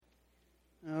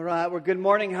Well, good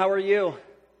morning. How are you?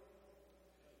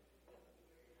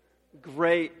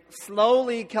 Great.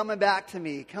 Slowly coming back to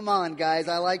me. Come on, guys.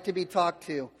 I like to be talked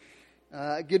to.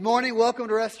 Good morning. Welcome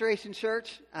to Restoration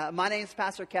Church. My name is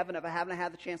Pastor Kevin. If I haven't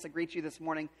had the chance to greet you this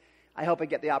morning, I hope I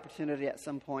get the opportunity at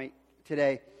some point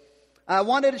today. I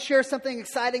wanted to share something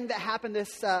exciting that happened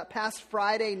this past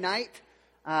Friday night.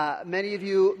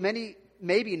 Many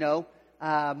maybe know.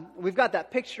 We've got that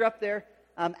picture up there.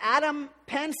 Adam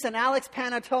Pence and Alex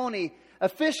Panatoni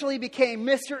officially became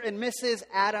Mr. and Mrs.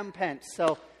 Adam Pence.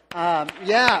 So,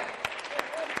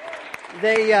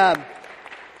 They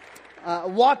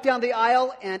walked down the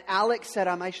aisle, and Alex said,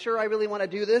 "Am I sure I really want to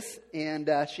do this?" And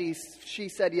she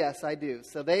said, "Yes, I do."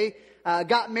 So they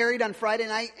got married on Friday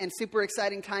night, and super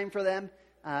exciting time for them.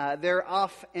 They're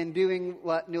off and doing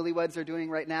what newlyweds are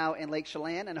doing right now in Lake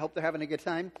Chelan, and I hope they're having a good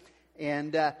time.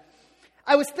 And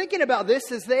I was thinking about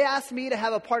this as they asked me to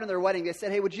have a part in their wedding. They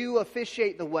said, "Hey, would you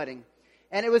officiate the wedding?"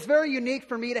 And it was very unique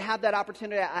for me to have that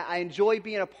opportunity. I enjoy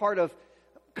being a part of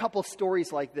couple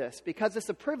stories like this because it's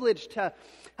a privilege to...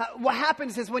 what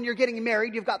happens is when you're getting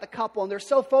married, you've got the couple, and they're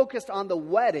so focused on the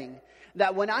wedding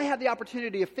that when I have the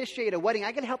opportunity to officiate a wedding,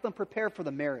 I can help them prepare for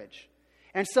the marriage.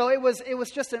 And so it was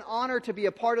just an honor to be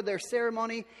a part of their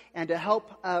ceremony and to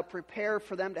help prepare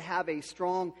for them to have a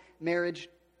strong marriage.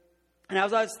 And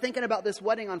as I was thinking about this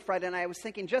wedding on Friday night, I was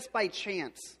thinking just by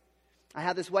chance, I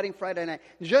had this wedding Friday night,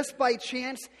 just by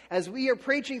chance, as we are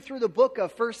preaching through the book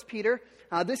of 1 Peter,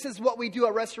 this is what we do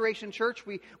at Restoration Church.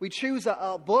 We choose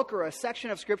a book or a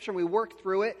section of Scripture and we work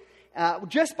through it.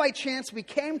 Just by chance, we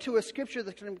came to a Scripture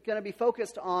that's going to be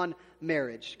focused on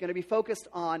marriage, going to be focused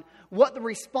on what the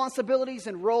responsibilities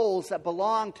and roles that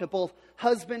belong to both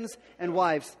husbands and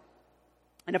wives.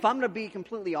 And if I'm going to be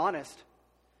completely honest,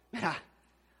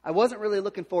 I wasn't really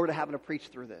looking forward to having to preach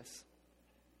through this.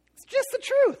 It's just the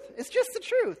truth. It's just the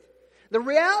truth. The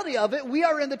reality of it, we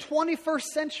are in the 21st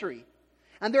century.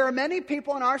 And there are many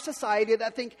people in our society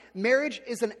that think marriage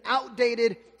is an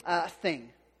outdated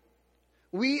thing.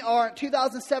 We are in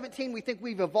 2017, we think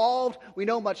we've evolved. We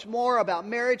know much more about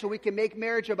marriage, and we can make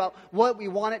marriage about what we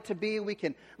want it to be. We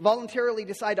can voluntarily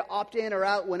decide to opt in or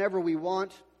out whenever we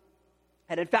want.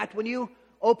 And in fact, when you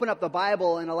open up the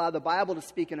Bible and allow the Bible to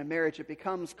speak in a marriage, it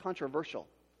becomes controversial.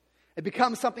 It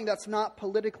becomes something that's not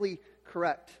politically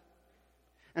correct.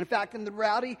 And in fact, in the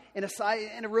reality, in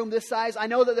a room this size, I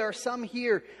know that there are some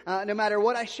here, no matter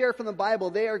what I share from the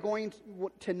Bible, they are going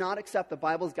to not accept the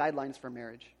Bible's guidelines for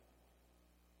marriage.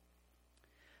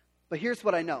 But here's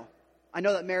what I know. I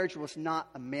know that marriage was not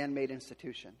a man-made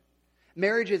institution.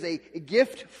 Marriage is a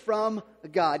gift from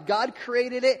God. God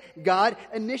created it. God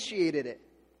initiated it.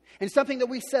 And something that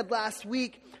we said last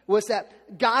week was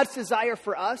that God's desire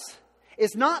for us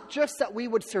is not just that we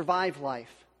would survive life.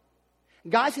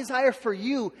 God's desire for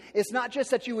you is not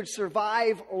just that you would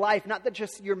survive life, not that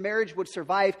just your marriage would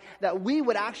survive, that we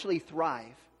would actually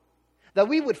thrive, that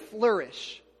we would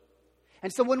flourish.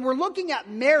 And so when we're looking at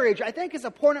marriage, I think it's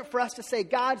important for us to say,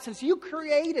 God, since you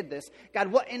created this, God,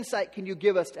 what insight can you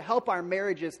give us to help our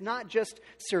marriages not just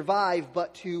survive,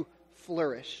 but to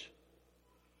flourish?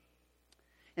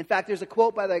 In fact, there's a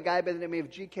quote by the guy by the name of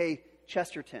G.K.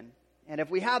 Chesterton. And if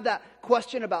we have that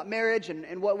question about marriage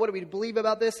and what do we believe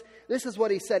about this, this is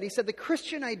what he said. He said, the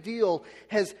Christian ideal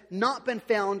has not been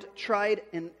found tried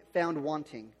and found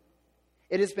wanting.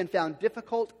 It has been found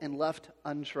difficult and left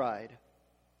untried.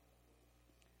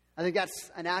 I think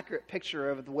that's an accurate picture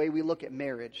of the way we look at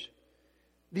marriage.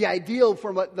 The ideal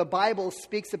from what the Bible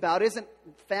speaks about isn't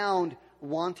found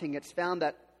wanting. It's found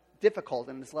that difficult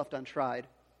and it's left untried.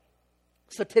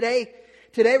 So today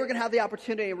we're going to have the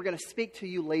opportunity, and we're going to speak to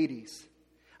you ladies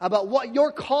about what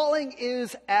your calling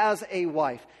is as a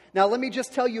wife. Now, let me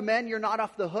just tell you, men, you're not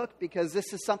off the hook, because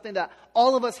this is something that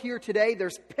all of us here today,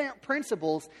 there's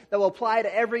principles that will apply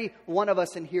to every one of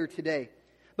us in here today.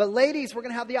 But ladies, we're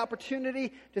going to have the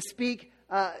opportunity to speak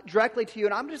directly to you,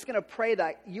 and I'm just going to pray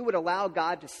that you would allow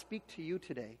God to speak to you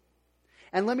today.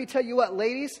 And let me tell you what,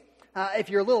 ladies, if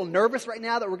you're a little nervous right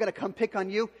now that we're going to come pick on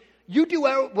you, you do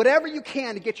whatever you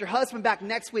can to get your husband back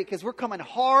next week, because we're coming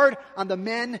hard on the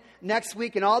men next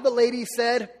week. And all the ladies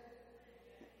said,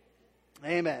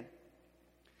 amen.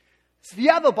 So if you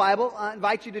have a Bible, I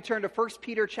invite you to turn to 1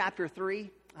 Peter chapter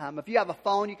 3. If you have a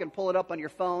phone, you can pull it up on your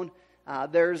phone.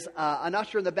 There's an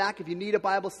usher in the back. If you need a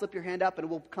Bible, slip your hand up and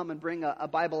we'll come and bring a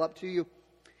Bible up to you.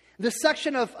 This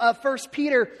section of 1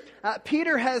 Peter,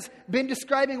 Peter has been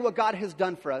describing what God has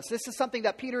done for us. This is something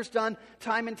that Peter's done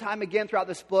time and time again throughout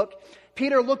this book.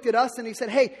 Peter looked at us and he said,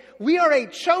 hey, we are a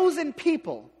chosen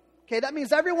people. Okay, that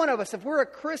means every one of us, if we're a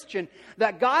Christian,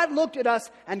 that God looked at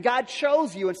us and God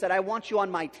chose you and said, I want you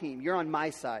on my team. You're on my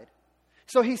side.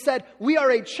 So he said, we are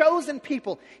a chosen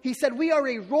people. He said, we are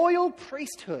a royal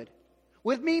priesthood,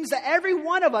 which means that every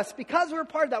one of us, because we're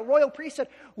part of that royal priesthood,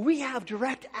 we have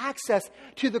direct access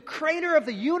to the creator of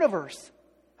the universe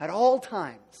at all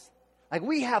times. Like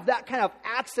we have that kind of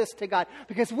access to God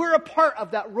because we're a part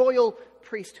of that royal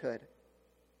priesthood.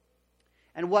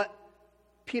 And what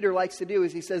Peter likes to do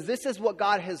is he says, this is what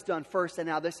God has done first, and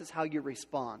now this is how you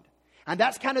respond. And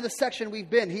that's kind of the section we've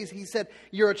been. He said,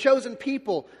 you're a chosen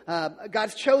people.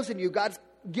 God's chosen you. God's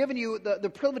given you the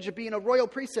privilege of being a royal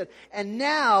priesthood. And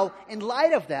now, in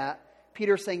light of that,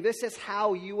 Peter's saying, this is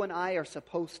how you and I are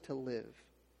supposed to live.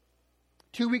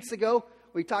 2 weeks ago,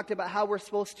 we talked about how we're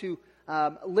supposed to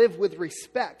live with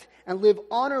respect and live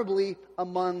honorably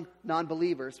among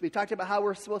non-believers. We talked about how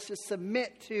we're supposed to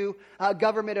submit to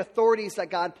government authorities that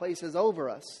God places over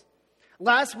us.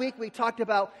 Last week, we talked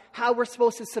about how we're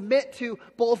supposed to submit to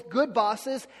both good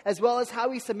bosses as well as how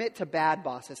we submit to bad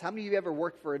bosses. How many of you ever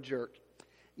worked for a jerk?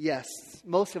 Yes,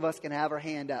 most of us can have our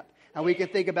hand up. And we can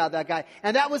think about that guy.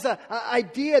 And that was an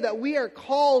idea that we are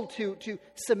called to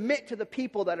submit to the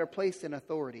people that are placed in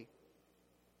authority.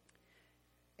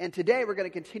 And today we're going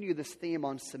to continue this theme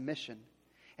on submission.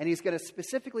 And he's going to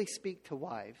specifically speak to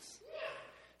wives.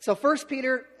 So 1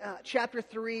 Peter chapter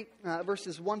 3,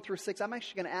 verses 1 through 6. I'm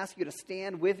actually going to ask you to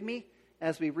stand with me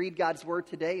as we read God's word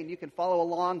today. And you can follow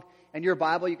along in your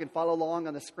Bible. You can follow along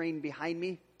on the screen behind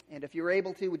me. And if you're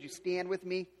able to, would you stand with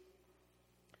me?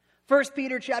 1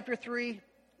 Peter chapter 3,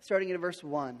 starting in verse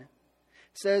 1,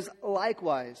 says,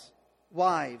 likewise,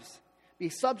 wives, be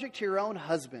subject to your own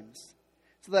husbands,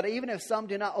 so that even if some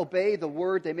do not obey the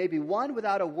word, they may be won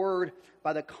without a word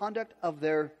by the conduct of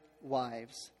their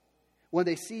wives, when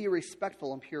they see you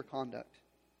respectful and pure conduct.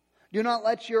 Do not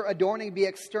let your adorning be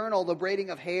external, the braiding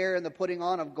of hair and the putting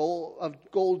on of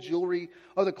gold jewelry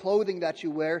or the clothing that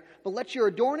you wear, but let your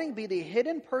adorning be the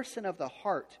hidden person of the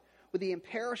heart, with the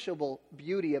imperishable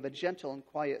beauty of a gentle and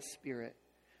quiet spirit,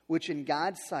 which in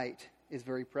God's sight is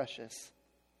very precious.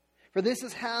 For this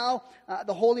is how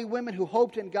the holy women who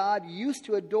hoped in God used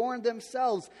to adorn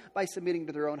themselves by submitting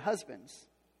to their own husbands,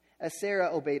 as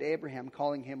Sarah obeyed Abraham,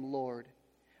 calling him Lord.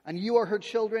 And you are her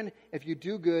children if you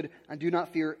do good and do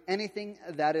not fear anything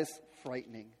that is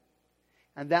frightening.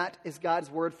 And that is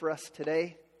God's word for us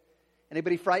today.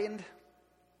 Anybody frightened?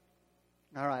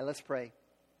 All right, let's pray.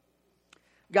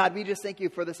 God, we just thank you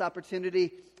for this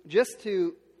opportunity just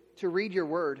to read your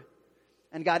word.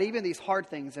 And God, even these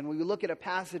hard things, and when we look at a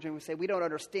passage and we say, we don't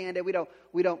understand it, we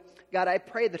don't, God, I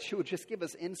pray that you would just give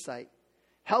us insight.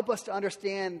 Help us to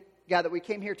understand, God, that we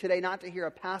came here today not to hear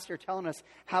a pastor telling us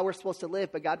how we're supposed to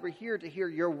live, but God, we're here to hear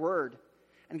your word.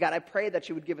 And God, I pray that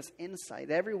you would give us insight,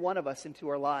 every one of us, into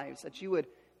our lives, that you would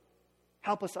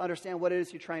help us to understand what it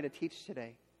is you're trying to teach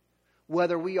today.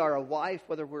 Whether we are a wife,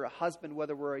 whether we're a husband,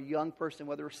 whether we're a young person,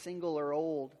 whether we're single or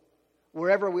old,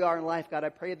 wherever we are in life, God, I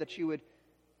pray that you would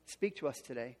speak to us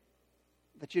today,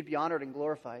 that you'd be honored and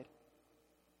glorified.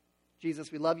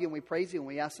 Jesus, we love you and we praise you and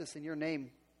we ask this in your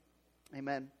name.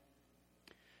 Amen.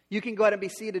 You can go ahead and be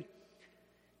seated.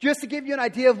 Just to give you an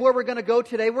idea of where we're going to go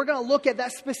today, we're going to look at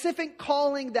that specific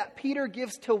calling that Peter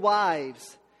gives to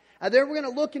wives. And then we're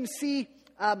going to look and see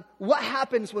what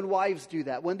happens when wives do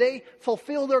that. When they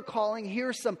fulfill their calling,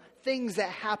 here's some things that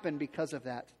happen because of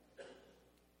that.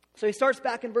 So he starts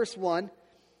back in verse 1,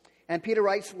 and Peter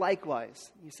writes,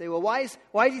 likewise. You say, well, why does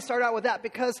he start out with that?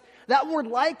 Because that word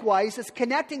likewise is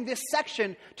connecting this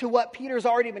section to what Peter's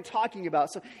already been talking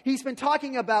about. So he's been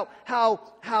talking about how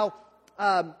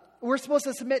we're supposed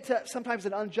to submit to sometimes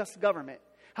an unjust government.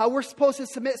 How we're supposed to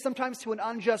submit sometimes to an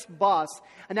unjust boss.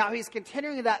 And now he's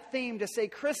continuing that theme to say,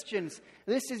 Christians,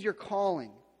 this is your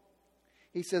calling.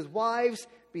 He says, wives,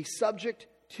 be subject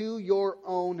to your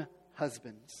own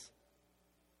husbands.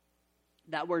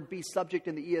 That word be subject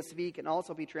in the ESV can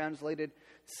also be translated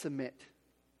submit.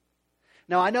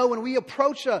 Now, I know when we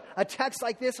approach a text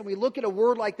like this and we look at a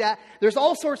word like that, there's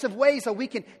all sorts of ways that we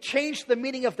can change the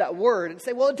meaning of that word and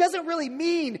say, well, it doesn't really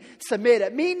mean submit.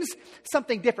 It means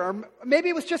something different. Or maybe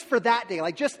it was just for that day.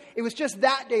 It was just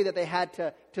that day that they had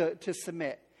to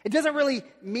submit. It doesn't really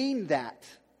mean that.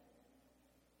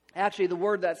 Actually, the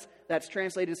word that's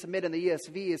translated submit in the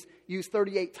ESV is used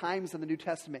 38 times in the New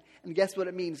Testament. And guess what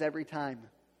it means every time?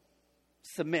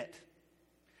 Submit.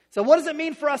 So what does it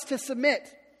mean for us to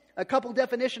submit? A couple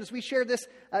definitions. We shared this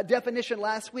definition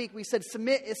last week. We said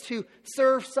submit is to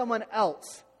serve someone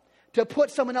else, to put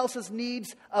someone else's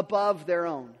needs above their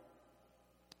own.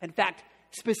 In fact,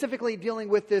 specifically dealing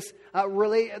with this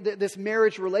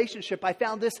marriage relationship, I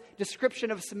found this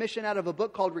description of submission out of a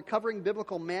book called Recovering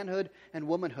Biblical Manhood and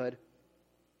Womanhood.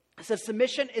 It says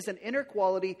submission is an inner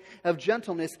quality of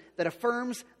gentleness that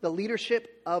affirms the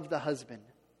leadership of the husband.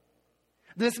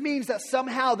 This means that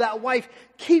somehow that wife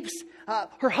keeps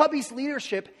her hubby's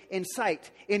leadership in sight,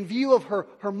 in view of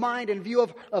her mind, in view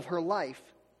of her life.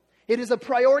 It is a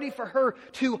priority for her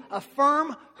to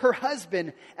affirm her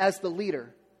husband as the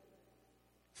leader.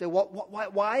 So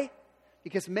why?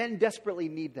 Because men desperately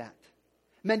need that.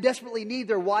 Men desperately need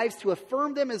their wives to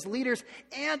affirm them as leaders,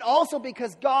 and also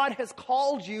because God has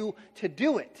called you to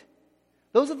do it.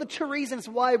 Those are the two reasons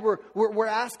why we're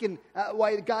asking,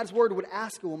 why God's word would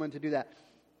ask a woman to do that.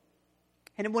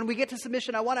 And when we get to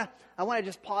submission, I want to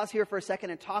just pause here for a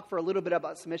second and talk for a little bit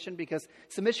about submission, because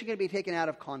submission can be taken out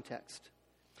of context.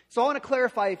 So I want to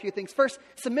clarify a few things. First,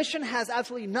 submission has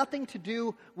absolutely nothing to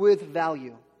do with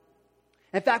value.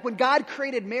 In fact, when God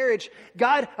created marriage,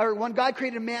 when God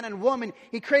created man and woman,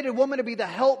 He created woman to be the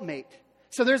helpmate.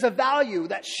 So there's a value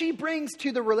that she brings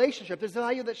to the relationship. There's a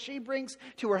value that she brings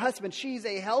to her husband. She's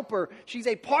a helper. She's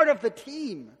a part of the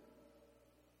team.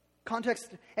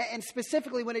 Context, and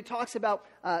specifically when it talks about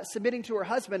submitting to her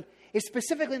husband, is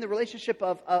specifically in the relationship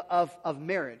of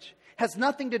marriage. Has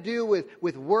nothing to do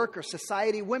with work or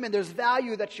society. Women, there's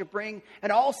value that you bring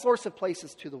in all sorts of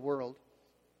places to the world.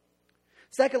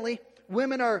 Secondly,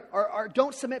 women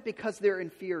don't submit because they're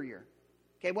inferior.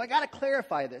 Okay, well, I got to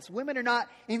clarify this. Women are not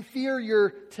inferior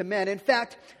to men. In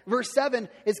fact, verse 7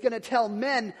 is going to tell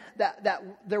men that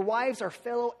their wives are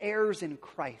fellow heirs in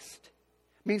Christ.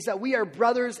 It means that we are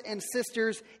brothers and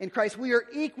sisters in Christ. We are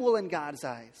equal in God's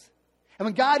eyes. And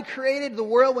when God created the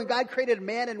world, when God created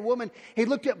man and woman, He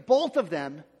looked at both of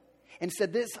them and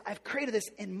said, I've created this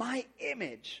in my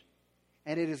image,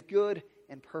 and it is good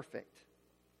and perfect.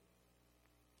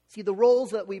 See, the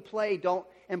roles that we play don't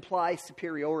imply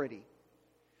superiority.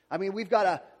 I mean, we've got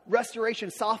a restoration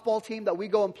softball team that we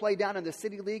go and play down in the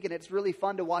city league, and it's really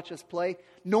fun to watch us play.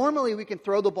 Normally, we can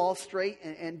throw the ball straight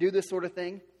and do this sort of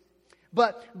thing.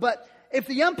 But if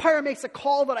the umpire makes a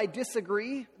call that I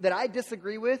disagree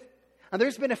with, and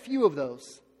there's been a few of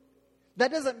those,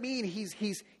 that doesn't mean he's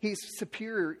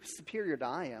superior to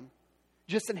I am.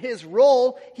 Just in his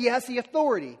role, he has the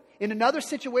authority. In another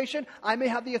situation, I may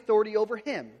have the authority over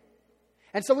him.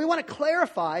 And so we want to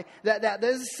clarify that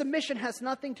this submission has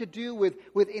nothing to do with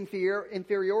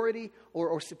inferiority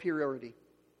or superiority.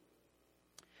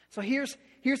 So here's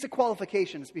the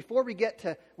qualifications. Before we get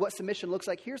to what submission looks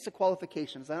like, here's the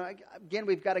qualifications. Again,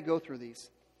 we've got to go through these.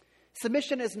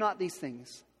 Submission is not these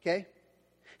things, okay?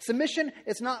 Submission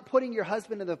is not putting your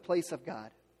husband in the place of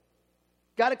God.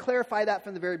 Got to clarify that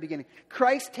from the very beginning.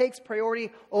 Christ takes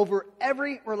priority over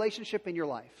every relationship in your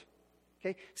life.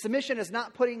 Okay? Submission is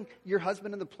not putting your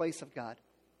husband in the place of God.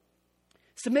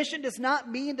 Submission does not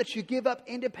mean that you give up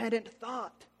independent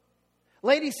thought.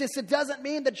 Ladies, it doesn't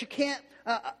mean that you can't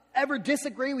ever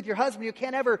disagree with your husband. You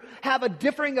can't ever have a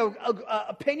differing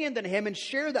opinion than him and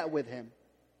share that with him.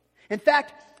 In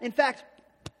fact,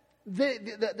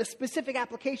 the specific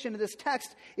application of this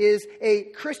text is a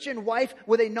Christian wife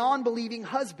with a non-believing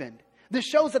husband. This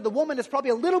shows that the woman is probably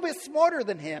a little bit smarter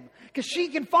than him because she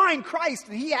can find Christ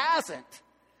and he hasn't.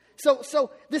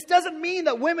 So this doesn't mean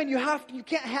that women, you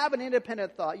can't have an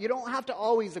independent thought. You don't have to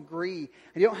always agree.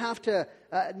 And you don't have to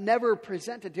never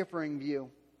present a differing view.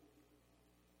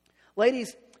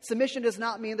 Ladies, submission does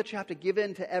not mean that you have to give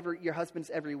in to your husband's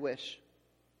every wish.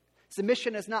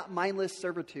 Submission is not mindless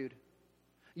servitude.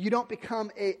 You don't become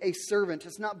a servant.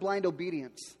 It's not blind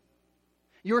obedience.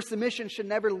 Your submission should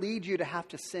never lead you to have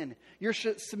to sin. Your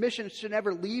submission should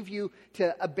never leave you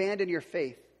to abandon your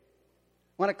faith.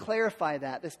 I want to clarify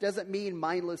that. This doesn't mean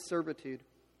mindless servitude.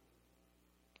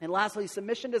 And lastly,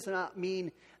 submission does not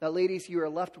mean that, ladies, you are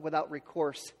left without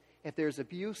recourse if there's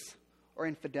abuse or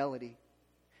infidelity.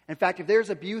 In fact, if there's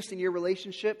abuse in your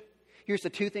relationship, here's the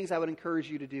two things I would encourage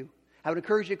you to do. I would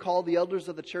encourage you to call the elders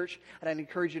of the church, and I'd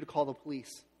encourage you to call the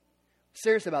police. I'm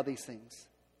serious about these things.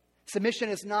 Submission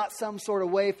is not some sort of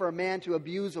way for a man to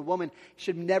abuse a woman. It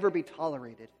should never be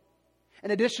tolerated.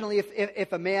 And additionally,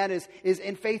 if a man is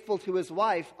unfaithful to his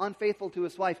wife,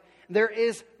 there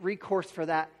is recourse for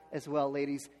that as well,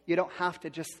 ladies. You don't have to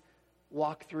just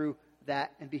walk through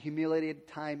that and be humiliated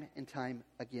time and time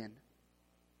again.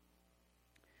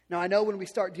 Now, I know when we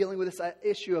start dealing with this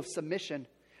issue of submission,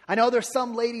 I know there's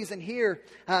some ladies in here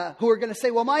who are going to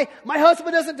say, well, my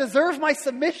husband doesn't deserve my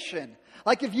submission.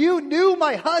 Like if you knew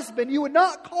my husband, you would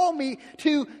not call me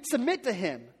to submit to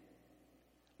him.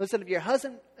 Listen, if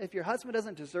your husband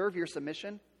doesn't deserve your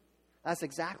submission, that's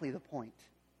exactly the point.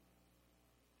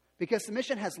 Because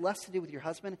submission has less to do with your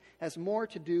husband, has more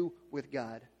to do with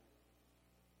God.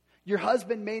 Your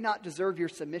husband may not deserve your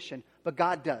submission, but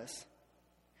God does.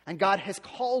 And God has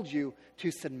called you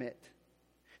to submit.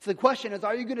 So the question is,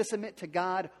 are you going to submit to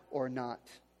God or not?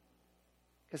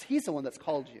 Because He's the one that's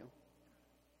called you.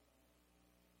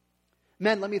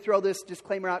 Men, let me throw this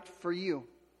disclaimer out for you.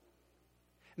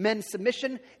 Men,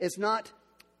 submission is not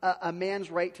a man's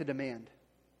right to demand.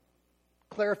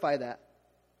 Clarify that.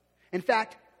 In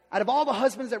fact, out of all the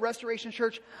husbands at Restoration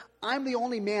Church, I'm the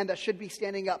only man that should be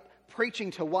standing up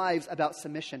preaching to wives about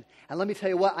submission. And let me tell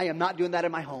you what, I am not doing that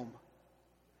in my home.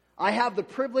 I have the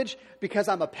privilege because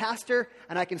I'm a pastor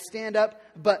and I can stand up,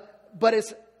 but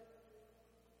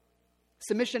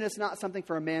submission is not something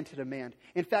for a man to demand.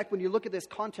 In fact, when you look at this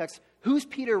context, who's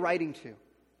Peter writing to?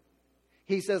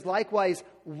 He says, likewise,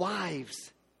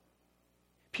 wives.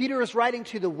 Peter is writing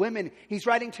to the women. He's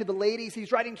writing to the ladies.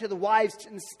 He's writing to the wives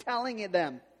and telling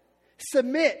them,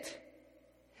 submit.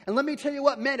 And let me tell you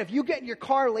what, men, if you get in your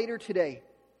car later today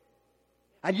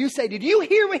and you say, did you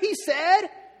hear what he said?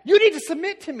 You need to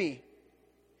submit to me.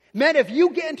 Men, if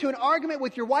you get into an argument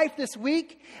with your wife this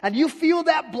week and you feel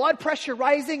that blood pressure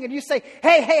rising and you say,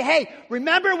 hey,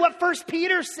 remember what 1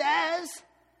 Peter says?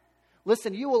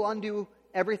 Listen, you will undo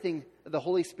everything that the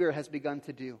Holy Spirit has begun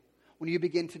to do when you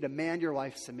begin to demand your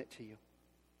wife submit to you.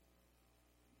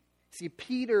 See,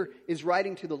 Peter is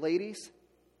writing to the ladies,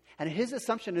 and his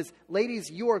assumption is,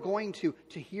 ladies, you are going to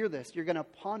hear this. You're going to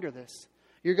ponder this.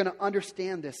 You're going to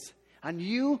understand this. And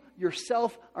you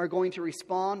yourself are going to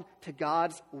respond to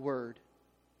God's word.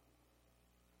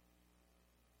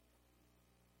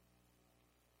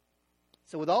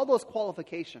 So with all those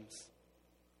qualifications,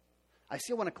 I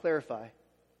still want to clarify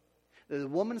that the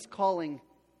woman's calling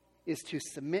is to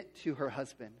submit to her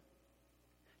husband,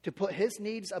 to put his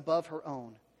needs above her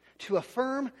own, to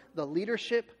affirm the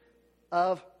leadership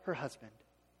of her husband.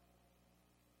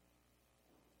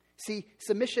 See,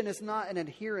 submission is not an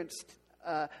adherence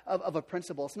of a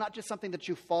principle. It's not just something that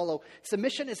you follow.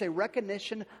 Submission is a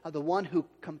recognition of the one who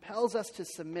compels us to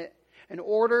submit in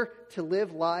order to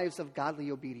live lives of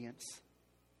godly obedience.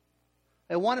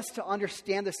 I want us to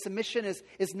understand that submission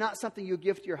is not something you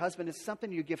give to your husband. It's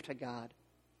something you give to God.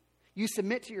 You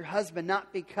submit to your husband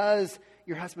not because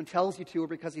your husband tells you to or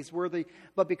because he's worthy,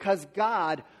 but because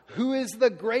God, who is the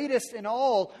greatest in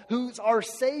all, who's our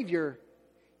Savior,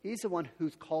 He's the one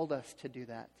who's called us to do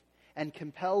that and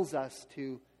compels us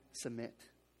to submit.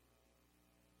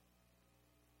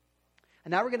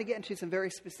 And now we're going to get into some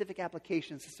very specific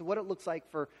applications as to what it looks like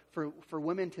for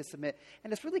women to submit.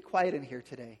 And it's really quiet in here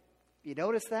today. You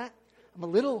notice that? I'm a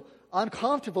little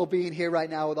uncomfortable being here right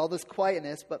now with all this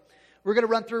quietness, but we're going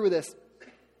to run through with this.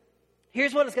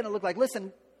 Here's what it's going to look like.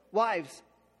 Listen, wives,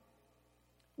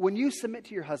 when you submit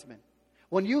to your husband,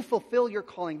 when you fulfill your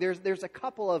calling, there's a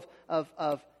couple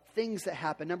of things that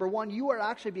happen. Number one, you are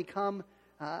actually become,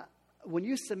 when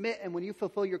you submit and when you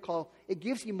fulfill your call, it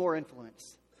gives you more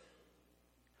influence.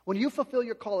 When you fulfill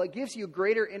your call, it gives you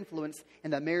greater influence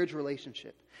in that marriage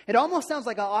relationship. It almost sounds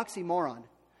like an oxymoron.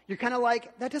 You're kind of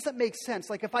like, that doesn't make sense.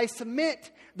 Like if I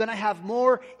submit, then I have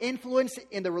more influence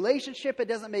in the relationship. It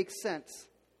doesn't make sense.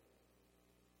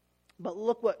 But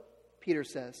look what Peter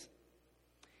says.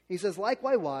 He says,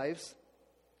 likewise, wives,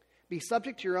 be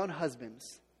subject to your own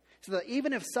husbands, so that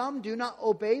even if some do not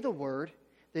obey the word,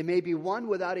 they may be won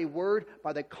without a word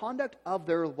by the conduct of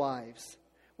their wives,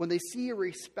 when they see a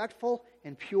respectful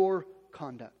and pure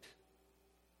conduct.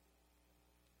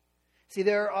 See,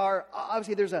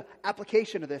 there's an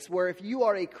application of this, where if you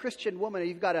are a Christian woman and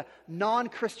you've got a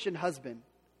non-Christian husband,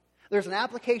 there's an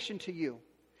application to you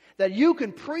that you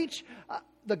can preach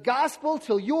the gospel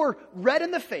till you're red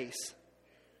in the face.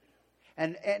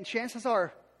 And chances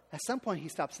are, at some point, he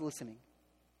stops listening.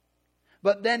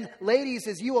 But then, ladies,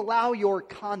 as you allow your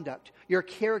conduct, your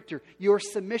character, your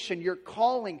submission, your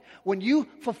calling, when you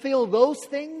fulfill those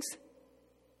things,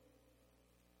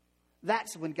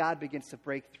 that's when God begins to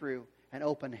break through and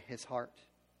open his heart.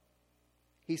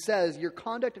 He says, your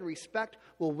conduct and respect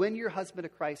will win your husband to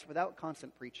Christ without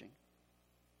constant preaching.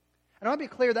 And I want to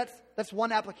be clear, that's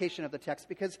one application of the text,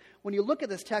 because when you look at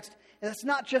this text, that's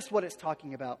not just what it's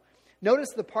talking about. Notice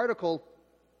the particle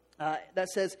that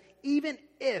says, even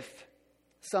if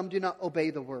some do not obey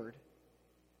the word.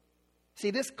 See,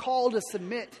 this call to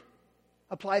submit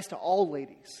applies to all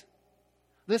ladies.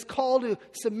 This call to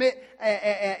submit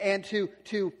and to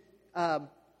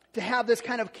have this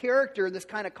kind of character and this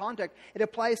kind of conduct, it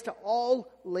applies to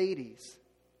all ladies.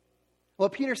 Well,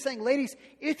 Peter's saying, ladies,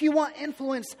 if you want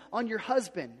influence on your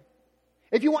husband,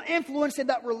 if you want influence in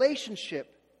that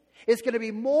relationship, it's going to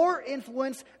be more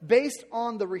influence based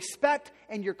on the respect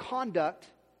and your conduct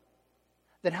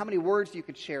than how many words you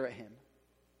could share at him.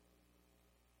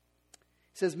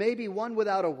 It says, maybe one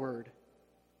without a word.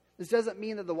 This doesn't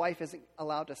mean that the wife isn't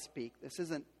allowed to speak. This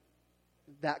isn't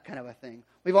that kind of a thing.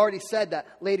 We've already said that,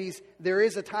 ladies, there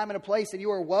is a time and a place, and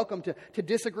you are welcome to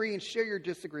disagree and share your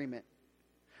disagreement.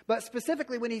 But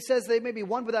specifically, when he says they may be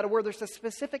one without a word, there's a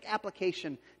specific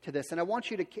application to this, and I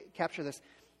want you to capture this.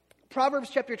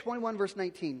 Proverbs chapter 21, verse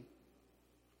 19.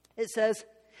 It says,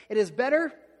 "It is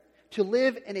better to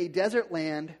live in a desert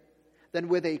land than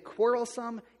with a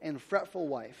quarrelsome and fretful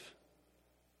wife."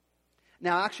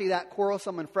 Now, actually, that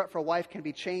quarrelsome and fretful wife can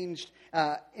be changed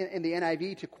in the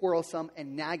NIV to quarrelsome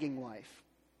and nagging wife.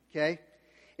 Okay?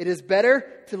 It is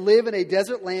better to live in a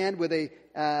desert land with a...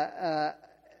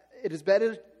 it is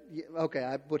better... Okay,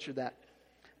 I butchered that.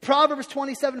 Proverbs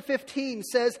 27:15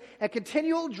 says, "A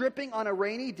continual dripping on a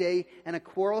rainy day and a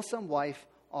quarrelsome wife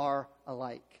are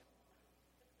alike."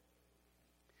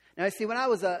 Now, see, when I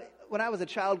was a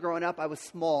child growing up, I was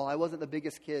small. I wasn't the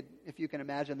biggest kid, if you can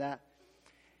imagine that.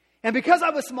 And because I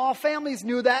was small, families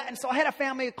knew that. And so I had a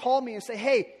family call me and say,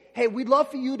 hey, we'd love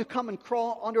for you to come and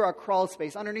crawl under our crawl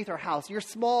space, underneath our house. You're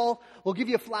small. We'll give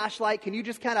you a flashlight. Can you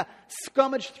just kind of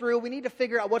scummage through? We need to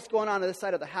figure out what's going on this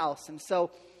side of the house. And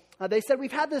so they said,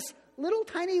 we've had this little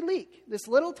tiny leak.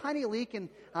 And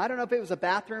I don't know if it was a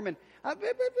bathroom. And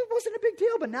it wasn't a big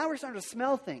deal, but now we're starting to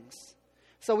smell things.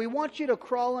 So we want you to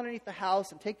crawl underneath the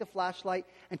house and take the flashlight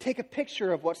and take a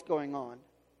picture of what's going on.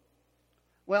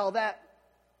 Well, that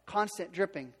constant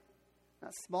dripping,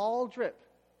 that small drip,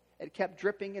 it kept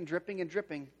dripping and dripping and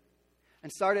dripping,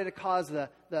 and started to cause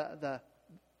the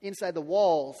inside the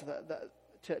walls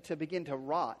to begin to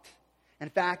rot. In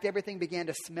fact, everything began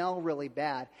to smell really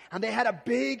bad, and they had a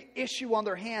big issue on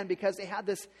their hand because they had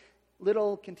this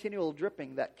little continual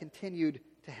dripping that continued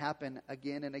to happen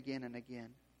again and again and again.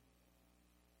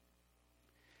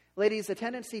 Ladies, the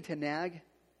tendency to nag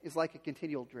is like a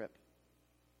continual drip.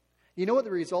 You know what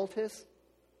the result is?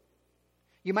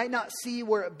 You might not see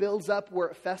where it builds up, where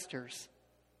it festers.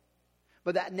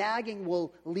 But that nagging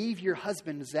will leave your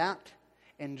husband zapped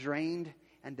and drained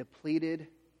and depleted.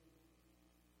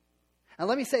 And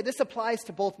let me say, this applies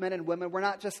to both men and women. We're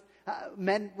not just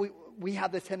men, we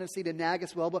have the tendency to nag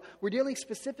as well, but we're dealing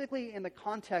specifically in the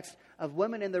context of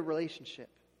women in their relationship.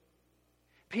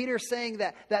 Peter's saying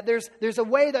that there's a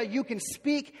way that you can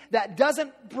speak that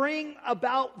doesn't bring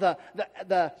about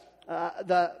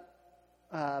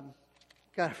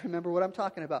gotta remember what I'm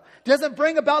talking about. Doesn't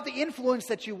bring about the influence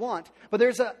that you want, but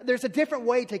there's a different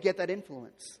way to get that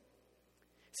influence.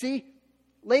 See,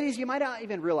 ladies, you might not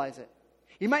even realize it.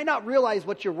 You might not realize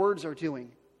what your words are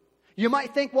doing. You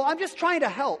might think, well, I'm just trying to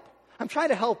help. I'm trying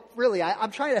to help, really.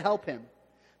 I'm trying to help him,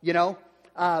 you know.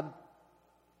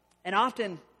 And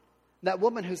often, that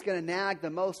woman who's going to nag the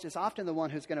most is often the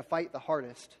one who's going to fight the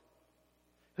hardest,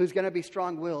 who's going to be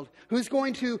strong-willed, who's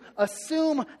going to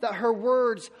assume that her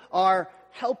words are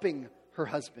helping her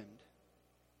husband.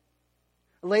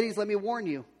 Ladies, let me warn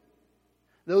you,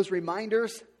 those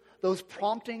reminders, those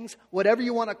promptings, whatever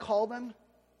you want to call them,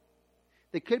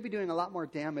 they could be doing a lot more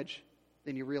damage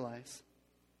than you realize.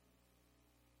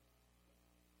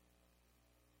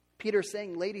 Peter's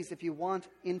saying, ladies, if you want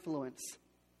influence,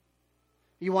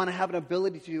 you want to have an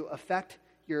ability to affect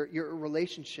your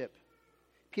relationship,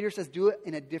 Peter says, do it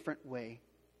in a different way.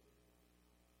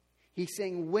 He's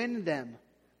saying, win them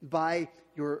by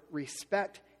your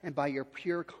respect and by your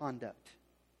pure conduct.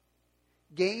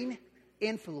 Gain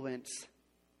influence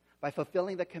by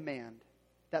fulfilling the command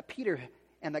that Peter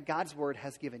and that God's word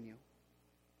has given you.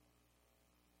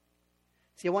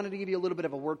 See, I wanted to give you a little bit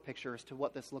of a word picture as to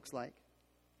what this looks like.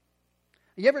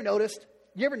 You ever notice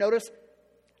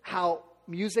how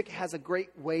music has a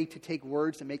great way to take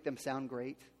words and make them sound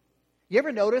great? You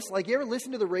ever notice, you ever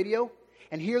listen to the radio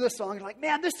and hear the song, you're like,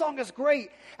 man, this song is great.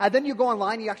 And then you go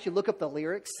online and you actually look up the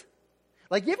lyrics.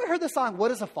 You ever heard the song, What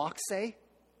Does a Fox Say?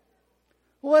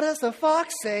 What does the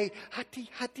fox say? Hati,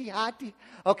 hati, hati.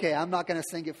 Okay, I'm not going to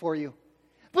sing it for you.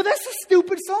 But that's a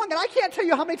stupid song, and I can't tell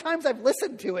you how many times I've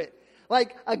listened to it.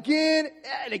 Again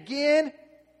and again.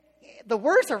 The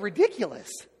words are ridiculous.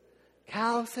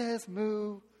 Cow says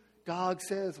moo, dog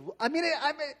says...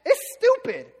 it's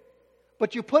stupid.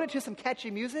 But you put it to some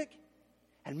catchy music,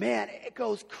 and man, it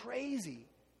goes crazy.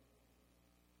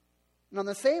 And in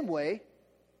the same way,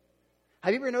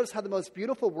 have you ever noticed how the most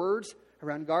beautiful words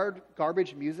around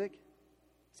garbage music,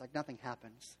 it's like nothing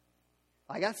happens?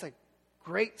 That's a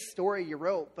great story you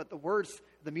wrote, but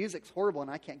the music's horrible, and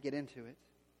I can't get into it.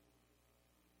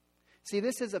 See,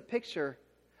 this is a picture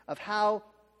of how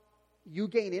you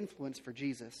gain influence for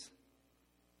Jesus.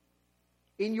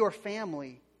 In your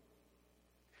family,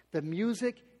 the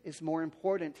music is more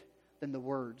important than the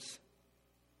words.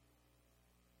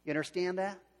 You understand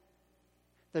that?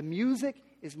 The music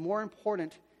is more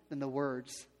important than the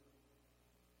words.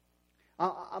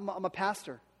 I'm a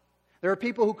pastor. There are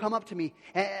people who come up to me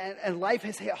and life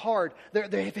has hit hard.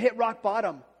 They've hit rock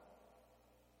bottom.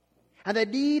 And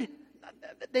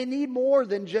they need more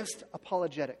than just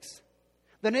apologetics.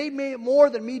 They need more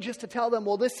than me just to tell them,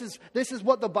 well, this is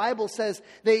what the Bible says.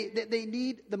 They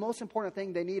need, the most important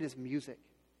thing they need is music.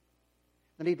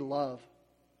 They need love.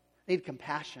 They need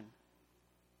compassion.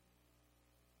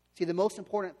 See, the most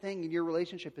important thing in your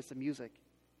relationship is the music,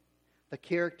 the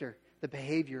character, the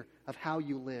behavior of how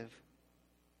you live.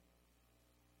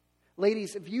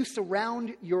 Ladies, if you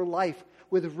surround your life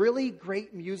with really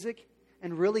great music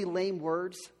and really lame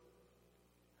words,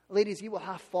 ladies, you will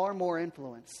have far more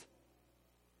influence.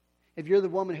 If you're the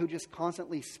woman who just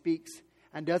constantly speaks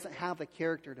and doesn't have the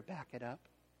character to back it up.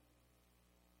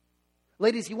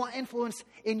 Ladies, you want influence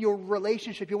in your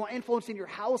relationship. You want influence in your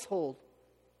household.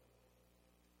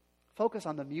 Focus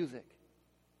on the music.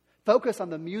 Focus on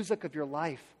the music of your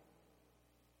life.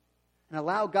 And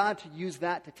allow God to use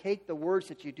that to take the words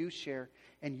that you do share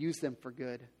and use them for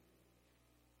good.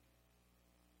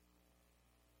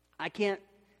 I can't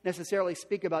necessarily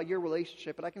speak about your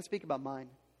relationship, but I can speak about mine.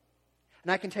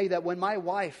 And I can tell you that when my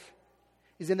wife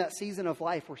is in that season of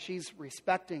life where she's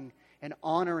respecting and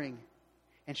honoring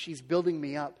and she's building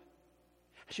me up,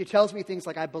 she tells me things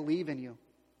like, I believe in you.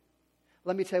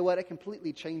 Let me tell you what, it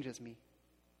completely changes me.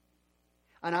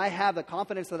 And I have the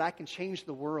confidence that I can change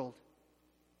the world.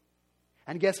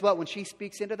 And guess what? When she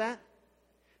speaks into that,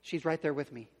 she's right there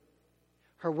with me.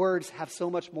 Her words have so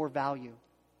much more value.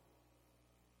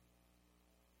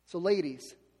 So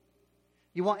ladies,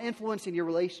 you want influence in your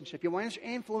relationship. You want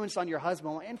influence on your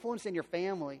husband. You want influence in your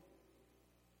family.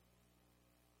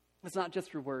 It's not just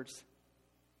through words.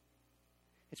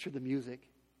 It's through the music.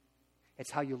 It's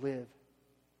how you live.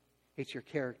 It's your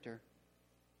character.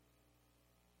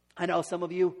 I know some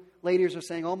of you ladies are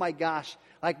saying, oh my gosh,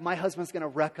 like my husband's going to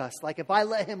wreck us. Like if I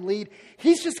let him lead,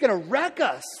 he's just going to wreck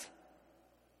us.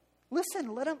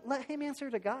 Listen, let him answer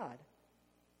to God.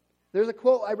 There's a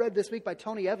quote I read this week by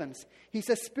Tony Evans. He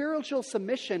says, spiritual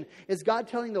submission is God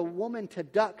telling the woman to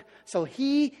duck so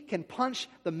he can punch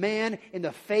the man in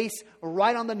the face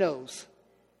right on the nose.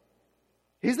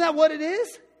 Isn't that what it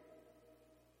is?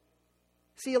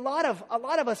 See, a lot of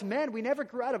us men, we never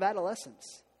grew out of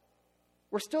adolescence.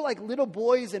 We're still like little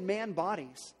boys in man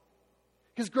bodies.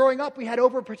 Because growing up, we had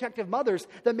overprotective mothers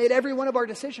that made every one of our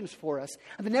decisions for us.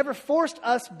 And they never forced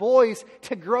us boys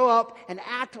to grow up and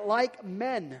act like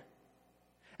men.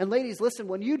 And ladies, listen,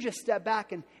 when you just step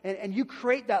back and you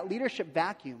create that leadership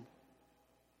vacuum,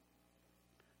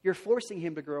 you're forcing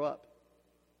him to grow up.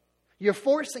 You're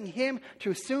forcing him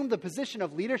to assume the position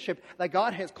of leadership that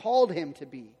God has called him to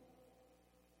be.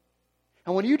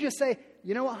 And when you just say,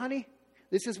 you know what, honey,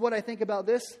 this is what I think about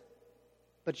this,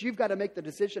 but you've got to make the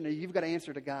decision and you've got to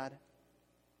answer to God.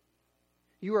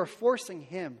 You are forcing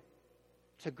him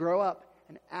to grow up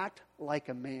and act like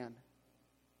a man.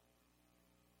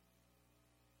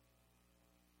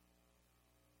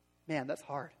 Man, that's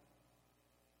hard.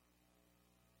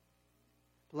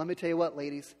 But let me tell you what,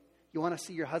 ladies. You want to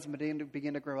see your husband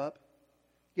begin to grow up?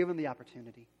 Give him the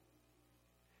opportunity.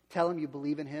 Tell him you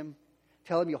believe in him.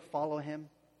 Tell him you'll follow him.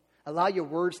 Allow your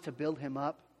words to build him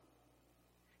up.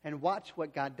 And watch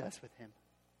what God does with him.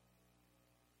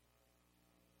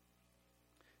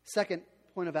 Second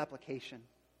point of application.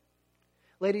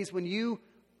 Ladies, when you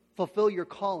fulfill your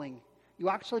calling, you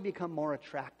actually become more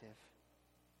attractive.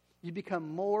 You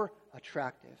become more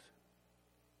attractive.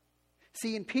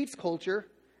 See, in Pete's culture,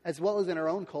 as well as in our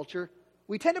own culture,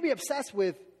 we tend to be obsessed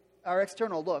with our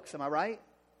external looks. Am I right?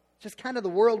 It's just kind of the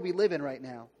world we live in right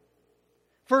now.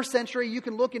 First century, you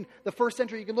can look at the portraits,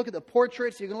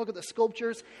 you can look at the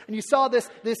sculptures, and you saw this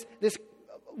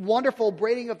wonderful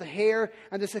braiding of the hair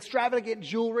and this extravagant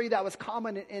jewelry that was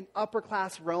common in upper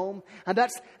class Rome. And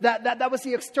that was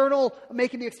the external,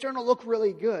 making the external look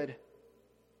really good.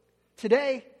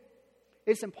 Today,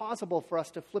 it's impossible for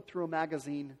us to flip through a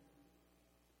magazine,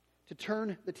 to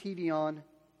turn the TV on,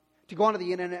 to go onto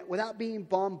the internet without being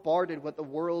bombarded with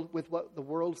what the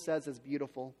world says is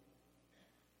beautiful.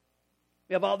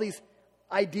 We have all these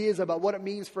ideas about what it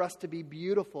means for us to be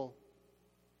beautiful.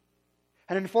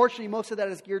 And unfortunately, most of that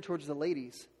is geared towards the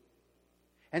ladies.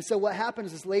 And so what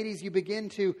happens is, ladies, you begin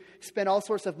to spend all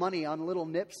sorts of money on little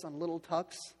nips, on little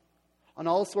tucks, on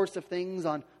all sorts of things,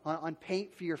 on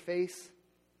paint for your face,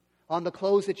 on the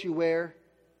clothes that you wear.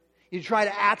 You try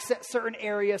to accent certain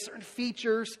areas, certain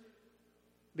features,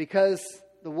 because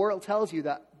the world tells you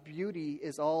that beauty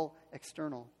is all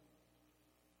external.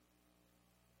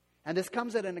 And this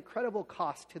comes at an incredible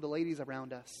cost to the ladies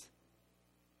around us.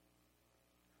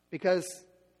 Because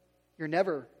you're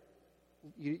never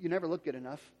you never look good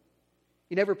enough.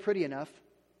 You're never pretty enough.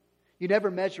 You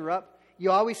never measure up.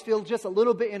 You always feel just a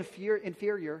little bit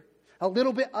inferior, a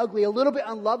little bit ugly, a little bit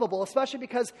unlovable, especially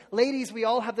because, ladies, we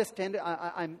all have this tendency.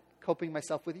 I'm coping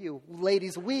myself with you.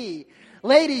 Ladies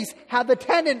have the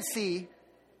tendency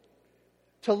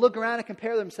to look around and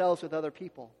compare themselves with other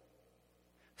people.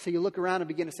 So you look around and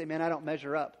begin to say, man, I don't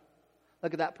measure up.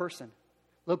 Look at that person.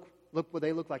 Look what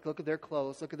they look like. Look at their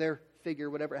clothes. Look at their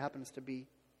figure, whatever it happens to be.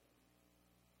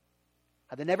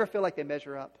 They never feel like they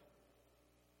measure up.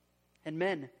 And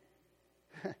men,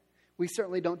 we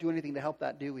certainly don't do anything to help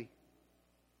that, do we?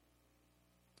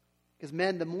 Because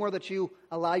men, the more that you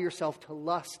allow yourself to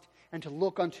lust and to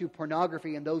look unto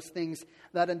pornography and those things,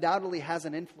 that undoubtedly has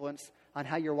an influence on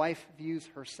how your wife views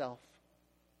herself.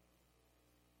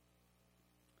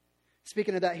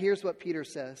 Speaking of that, here's what Peter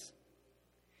says.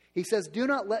 He says, do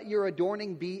not let your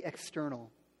adorning be external,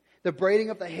 the braiding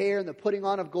of the hair and the putting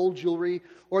on of gold jewelry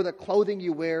or the clothing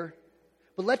you wear,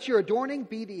 but let your adorning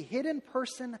be the hidden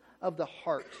person of the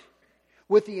heart,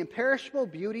 with the imperishable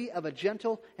beauty of a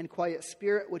gentle and quiet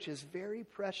spirit, which is very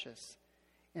precious,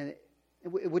 and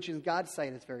which in God's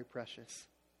sight is very precious.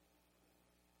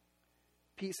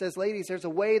 Pete says, ladies, there's a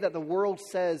way that the world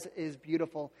says is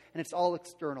beautiful, and it's all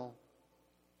external.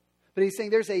 But he's saying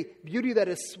there's a beauty that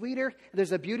is sweeter,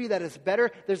 there's a beauty that is better,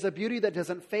 there's a beauty that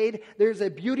doesn't fade, there's a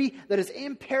beauty that is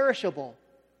imperishable.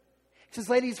 He says,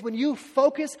 ladies, when you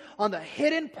focus on the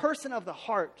hidden person of the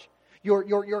heart,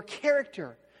 your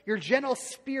character, your gentle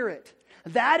spirit,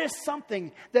 that is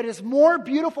something that is more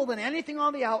beautiful than anything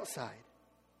on the outside.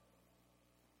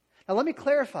 Now let me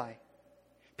clarify.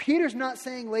 Peter's not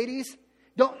saying, ladies,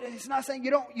 he's not saying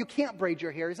you can't braid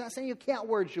your hair. He's not saying you can't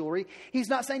wear jewelry. He's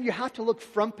not saying you have to look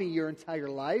frumpy your entire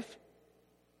life.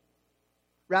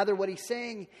 Rather, what he's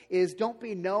saying is don't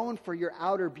be known for your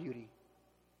outer beauty.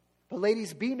 But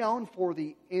ladies, be known for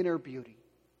the inner beauty.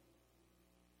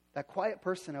 That quiet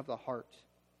person of the heart.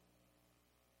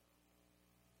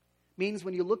 Means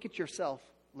when you look at yourself,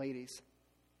 ladies,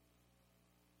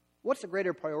 what's the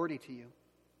greater priority to you?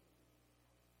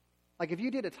 Like if you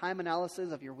did a time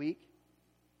analysis of your week,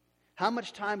 how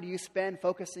much time do you spend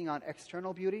focusing on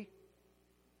external beauty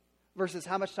versus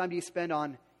how much time do you spend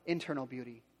on internal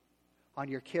beauty, on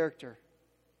your character,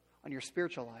 on your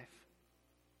spiritual life?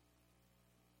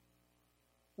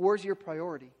 Where's your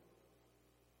priority?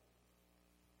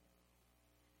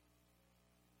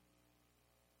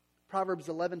 Proverbs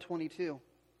 11:22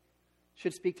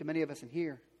 should speak to many of us in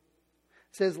here.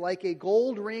 It says, like a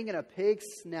gold ring in a pig's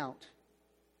snout,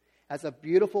 as a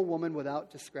beautiful woman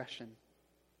without discretion.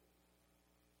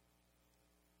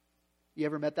 You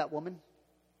ever met that woman?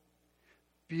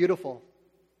 Beautiful.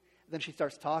 Then she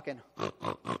starts talking. You're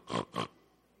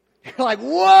like,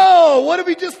 whoa, what did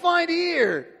we just find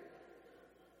here?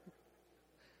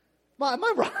 Am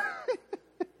I right?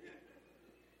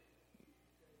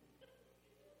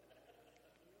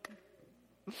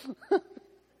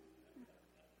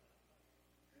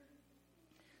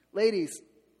 Ladies,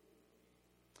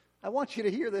 I want you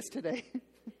to hear this today.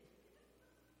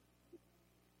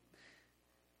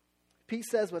 Pete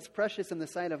says what's precious in the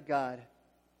sight of God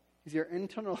is your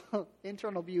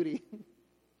internal beauty.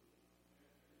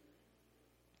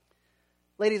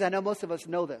 Ladies, I know most of us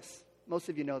know this. Most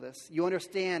of you know this. You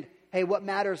understand, hey, what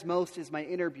matters most is my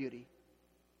inner beauty.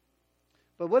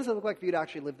 But what does it look like for you to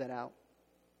actually live that out?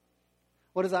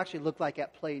 What does it actually look like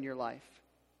at play in your life?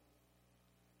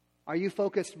 Are you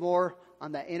focused more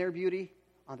on that inner beauty,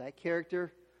 on that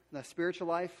character, on that spiritual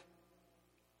life?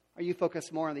 Are you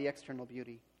focused more on the external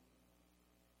beauty?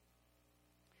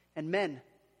 And men,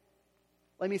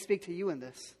 let me speak to you in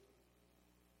this.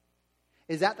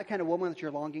 Is that the kind of woman that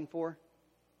you're longing for?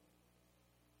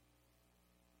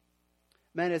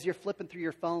 Men, as you're flipping through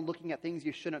your phone looking at things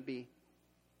you shouldn't be,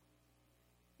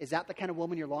 is that the kind of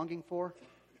woman you're longing for?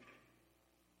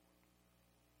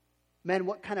 Men,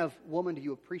 what kind of woman do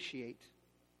you appreciate?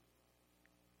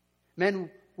 Men,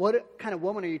 what kind of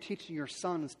woman are you teaching your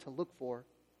sons to look for?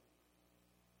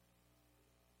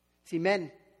 See,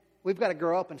 men, we've got to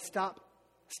grow up and stop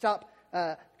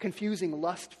confusing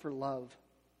lust for love.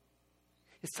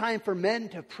 It's time for men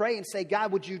to pray and say,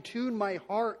 God, would you tune my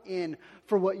heart in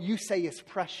for what you say is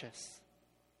precious?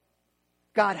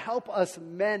 God, help us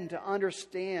men to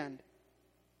understand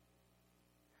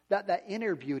that that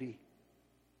inner beauty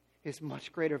is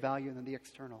much greater value than the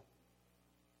external.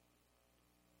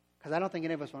 Because I don't think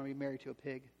any of us want to be married to a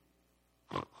pig.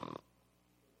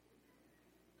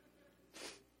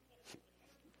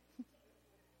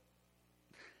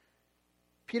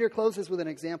 Peter closes with an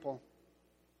example.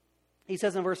 He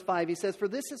says in verse 5, he says, for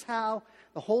this is how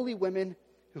the holy women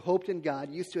who hoped in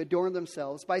God, used to adorn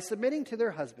themselves by submitting to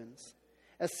their husbands,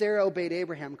 as Sarah obeyed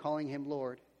Abraham, calling him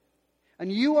Lord.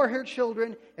 And you are her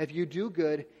children if you do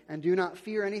good and do not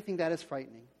fear anything that is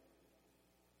frightening.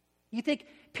 You think,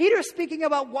 Peter's speaking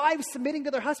about wives submitting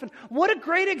to their husband. What a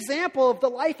great example of the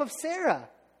life of Sarah.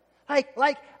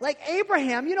 Like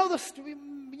Abraham, you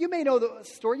may know the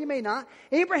story, you may not.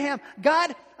 Abraham,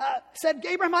 God said,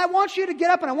 Abraham, I want you to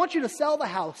get up and I want you to sell the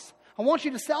house. I want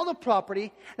you to sell the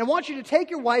property, and I want you to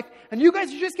take your wife, and you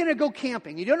guys are just going to go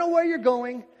camping. You don't know where you're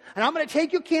going, and I'm going to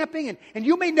take you camping, and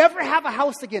you may never have a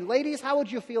house again. Ladies, how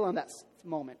would you feel in that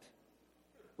moment?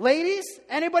 Ladies,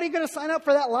 anybody going to sign up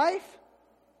for that life?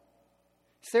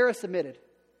 Sarah submitted.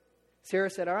 Sarah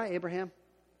said, all right, Abraham,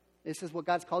 this is what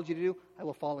God's called you to do. I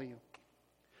will follow you.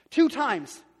 2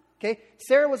 times, okay?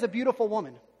 Sarah was a beautiful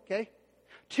woman, okay?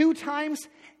 2 times,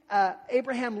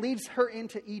 Abraham leads her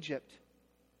into Egypt.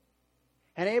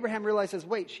 And Abraham realizes,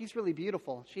 wait, she's really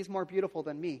beautiful. She's more beautiful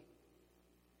than me.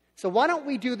 So why don't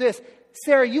we do this?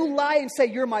 Sarah, you lie and say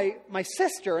you're my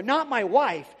sister and not my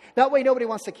wife. That way nobody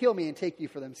wants to kill me and take you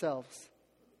for themselves.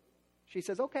 She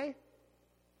says, okay.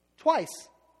 Twice.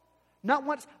 Not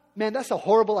once. Man, that's a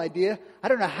horrible idea. I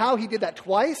don't know how he did that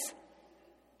twice,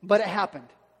 but it happened.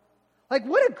 Like,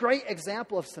 what a great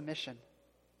example of submission.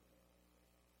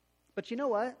 But you know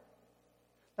what?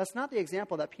 That's not the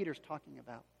example that Peter's talking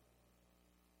about.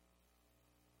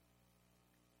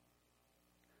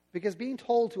 Because being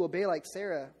told to obey like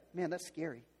Sarah, man, that's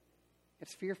scary.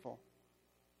 It's fearful.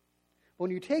 But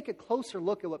when you take a closer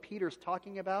look at what Peter's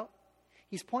talking about,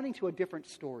 he's pointing to a different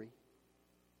story.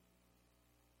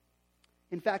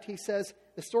 In fact, he says,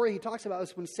 the story he talks about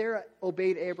is when Sarah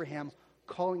obeyed Abraham,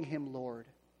 calling him Lord.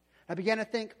 I began to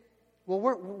think, well,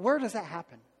 where does that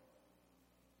happen?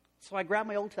 So I grabbed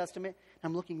my Old Testament, and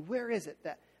I'm looking, where is it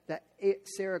that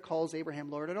Sarah calls Abraham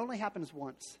Lord? It only happens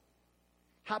once.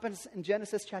 Happens in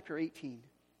Genesis chapter 18.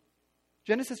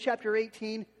 Genesis chapter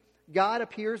 18, God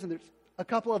appears, and there's a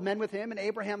couple of men with him, and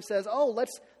Abraham says, oh,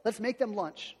 let's make them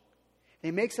lunch.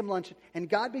 And he makes them lunch, and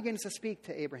God begins to speak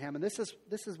to Abraham, and this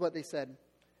is what they said.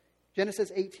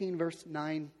 Genesis 18, verse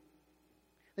 9.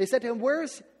 They said to him, where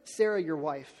is Sarah, your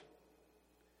wife?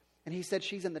 And he said,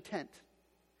 she's in the tent.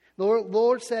 The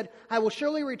Lord said, I will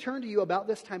surely return to you about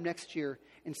this time next year,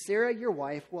 and Sarah, your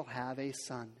wife, will have a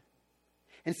son.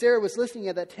 And Sarah was listening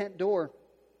at that tent door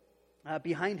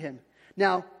behind him.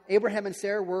 Now, Abraham and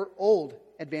Sarah were old,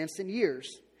 advanced in years.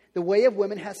 The way of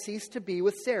women has ceased to be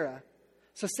with Sarah.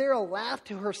 So Sarah laughed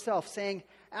to herself, saying,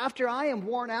 after I am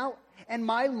worn out and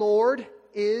my Lord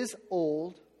is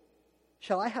old,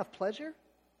 shall I have pleasure?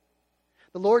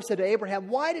 The Lord said to Abraham,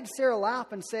 why did Sarah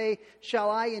laugh and say,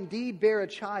 shall I indeed bear a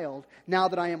child now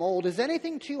that I am old? Is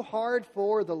anything too hard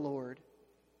for the Lord?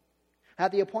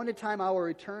 At the appointed time I will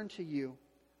return to you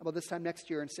about this time next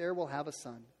year, and Sarah will have a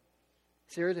son.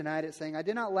 Sarah denied it, saying, I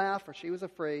did not laugh, for she was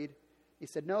afraid. He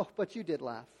said, no, but you did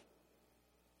laugh.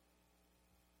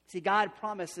 See, God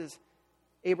promises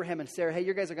Abraham and Sarah, hey,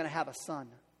 you guys are going to have a son.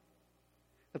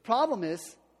 The problem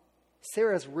is,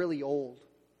 Sarah's really old.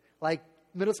 Like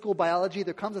middle school biology,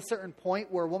 there comes a certain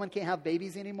point where a woman can't have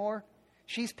babies anymore.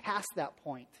 She's past that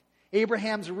point.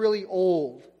 Abraham's really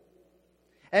old.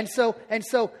 And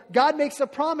so God makes a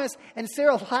promise, and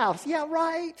Sarah laughs. Yeah,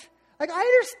 right. Like,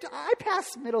 I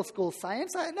passed middle school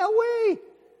science. No way.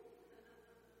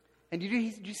 And did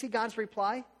you see God's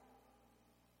reply?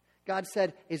 God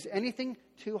said, is anything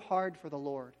too hard for the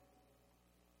Lord?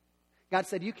 God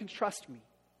said, you can trust me.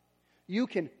 You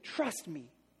can trust me.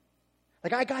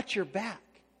 Like, I got your back.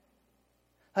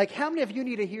 Like, how many of you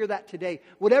need to hear that today?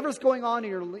 Whatever's going on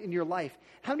in your life,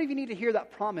 how many of you need to hear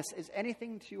that promise? Is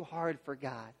anything too hard for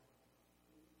God?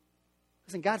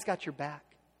 Listen, God's got your back.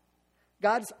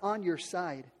 God's on your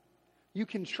side. You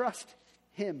can trust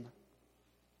Him.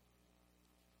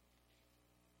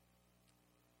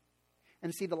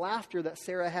 And see, the laughter that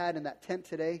Sarah had in that tent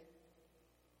today,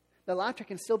 the laughter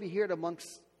can still be heard amongst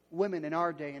women in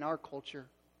our day, in our culture.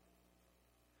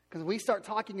 Because we start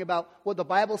talking about what the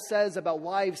Bible says about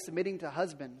wives submitting to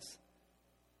husbands.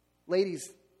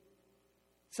 Ladies,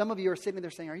 some of you are sitting there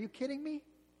saying, are you kidding me?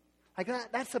 Like,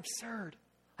 that's absurd.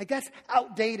 Like, that's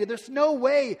outdated. There's no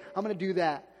way I'm going to do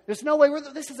that. There's no way.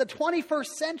 This is the 21st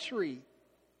century.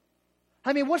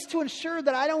 I mean, what's to ensure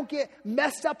that I don't get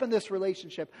messed up in this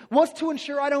relationship? What's to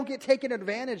ensure I don't get taken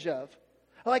advantage of?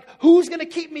 Like, who's going to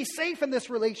keep me safe in this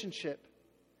relationship?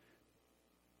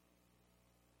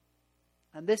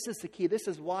 And this is the key. This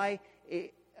is why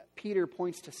Peter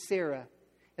points to Sarah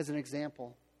as an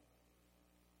example.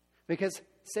 Because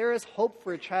Sarah's hope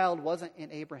for a child wasn't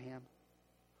in Abraham.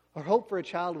 Her hope for a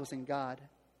child was in God.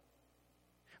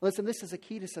 Listen, this is a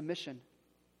key to submission.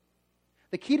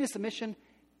 The key to submission,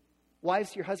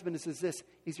 wives to your husband, is this,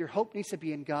 is your hope needs to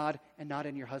be in God and not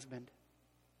in your husband.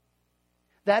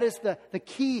 That is the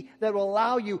key that will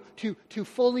allow you to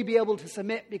fully be able to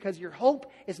submit, because your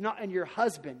hope is not in your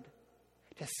husband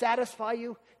to satisfy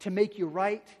you, to make you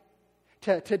right,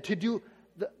 to do,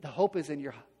 the hope is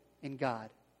in God.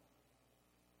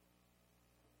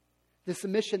 The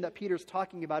submission that Peter's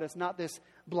talking about is not this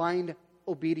blind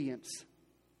obedience.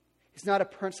 It's not a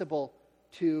principle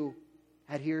to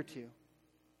adhere to.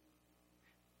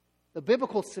 The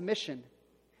biblical submission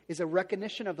is a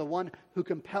recognition of the one who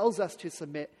compels us to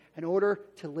submit in order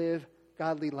to live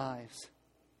godly lives.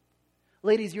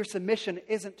 Ladies, your submission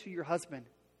isn't to your husband.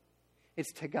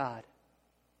 It's to God.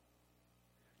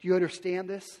 Do you understand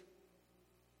this?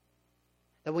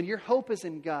 That when your hope is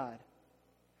in God,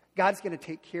 God's going to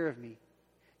take care of me.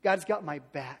 God's got my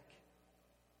back.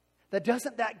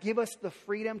 Doesn't that give us the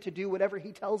freedom to do whatever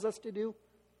He tells us to do?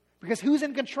 Because who's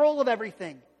in control of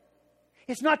everything?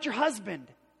 It's not your husband.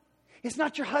 It's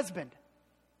not your husband.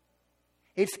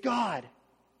 It's God.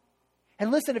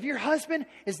 And listen, if your husband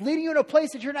is leading you in a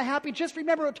place that you're not happy, just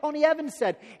remember what Tony Evans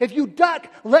said. If you duck,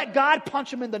 let God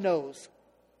punch him in the nose.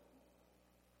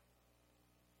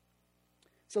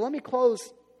 So let me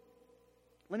close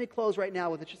right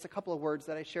now with just a couple of words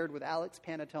that I shared with Alex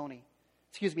Pence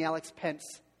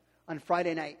on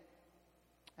Friday night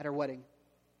at our wedding.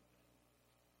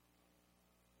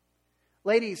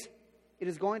 Ladies, it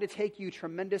is going to take you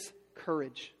tremendous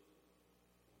courage,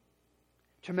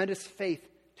 tremendous faith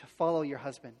to follow your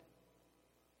husband,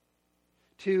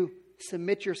 to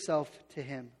submit yourself to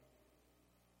him.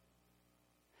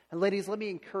 And ladies, let me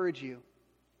encourage you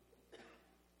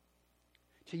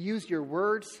to use your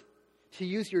words, to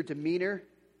use your demeanor,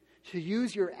 to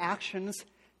use your actions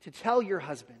to tell your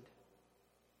husband,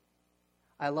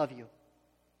 I love you.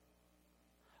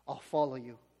 I'll follow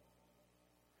you.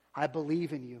 I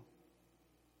believe in you.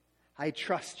 I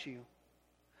trust you.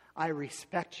 I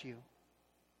respect you.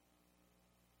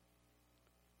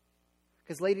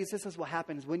 Because ladies, this is what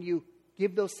happens when you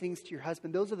give those things to your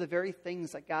husband. Those are the very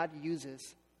things that God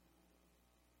uses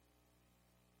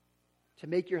to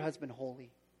make your husband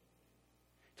holy,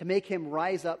 to make him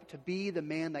rise up to be the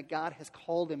man that God has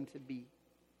called him to be.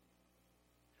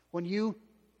 When you,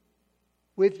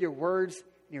 with your words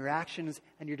and your actions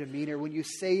and your demeanor, when you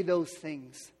say those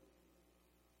things,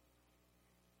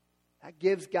 that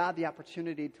gives God the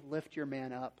opportunity to lift your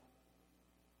man up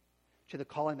to the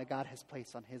calling that God has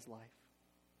placed on his life.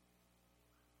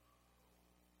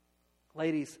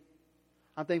 Ladies,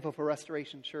 I'm thankful for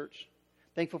Restoration Church.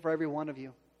 Thankful for every one of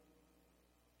you.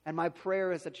 And my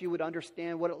prayer is that you would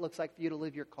understand what it looks like for you to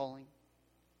live your calling.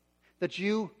 That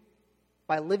you,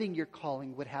 by living your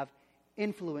calling, would have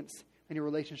influence in your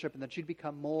relationship, and that you'd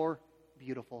become more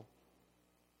beautiful.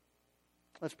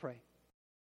 Let's pray.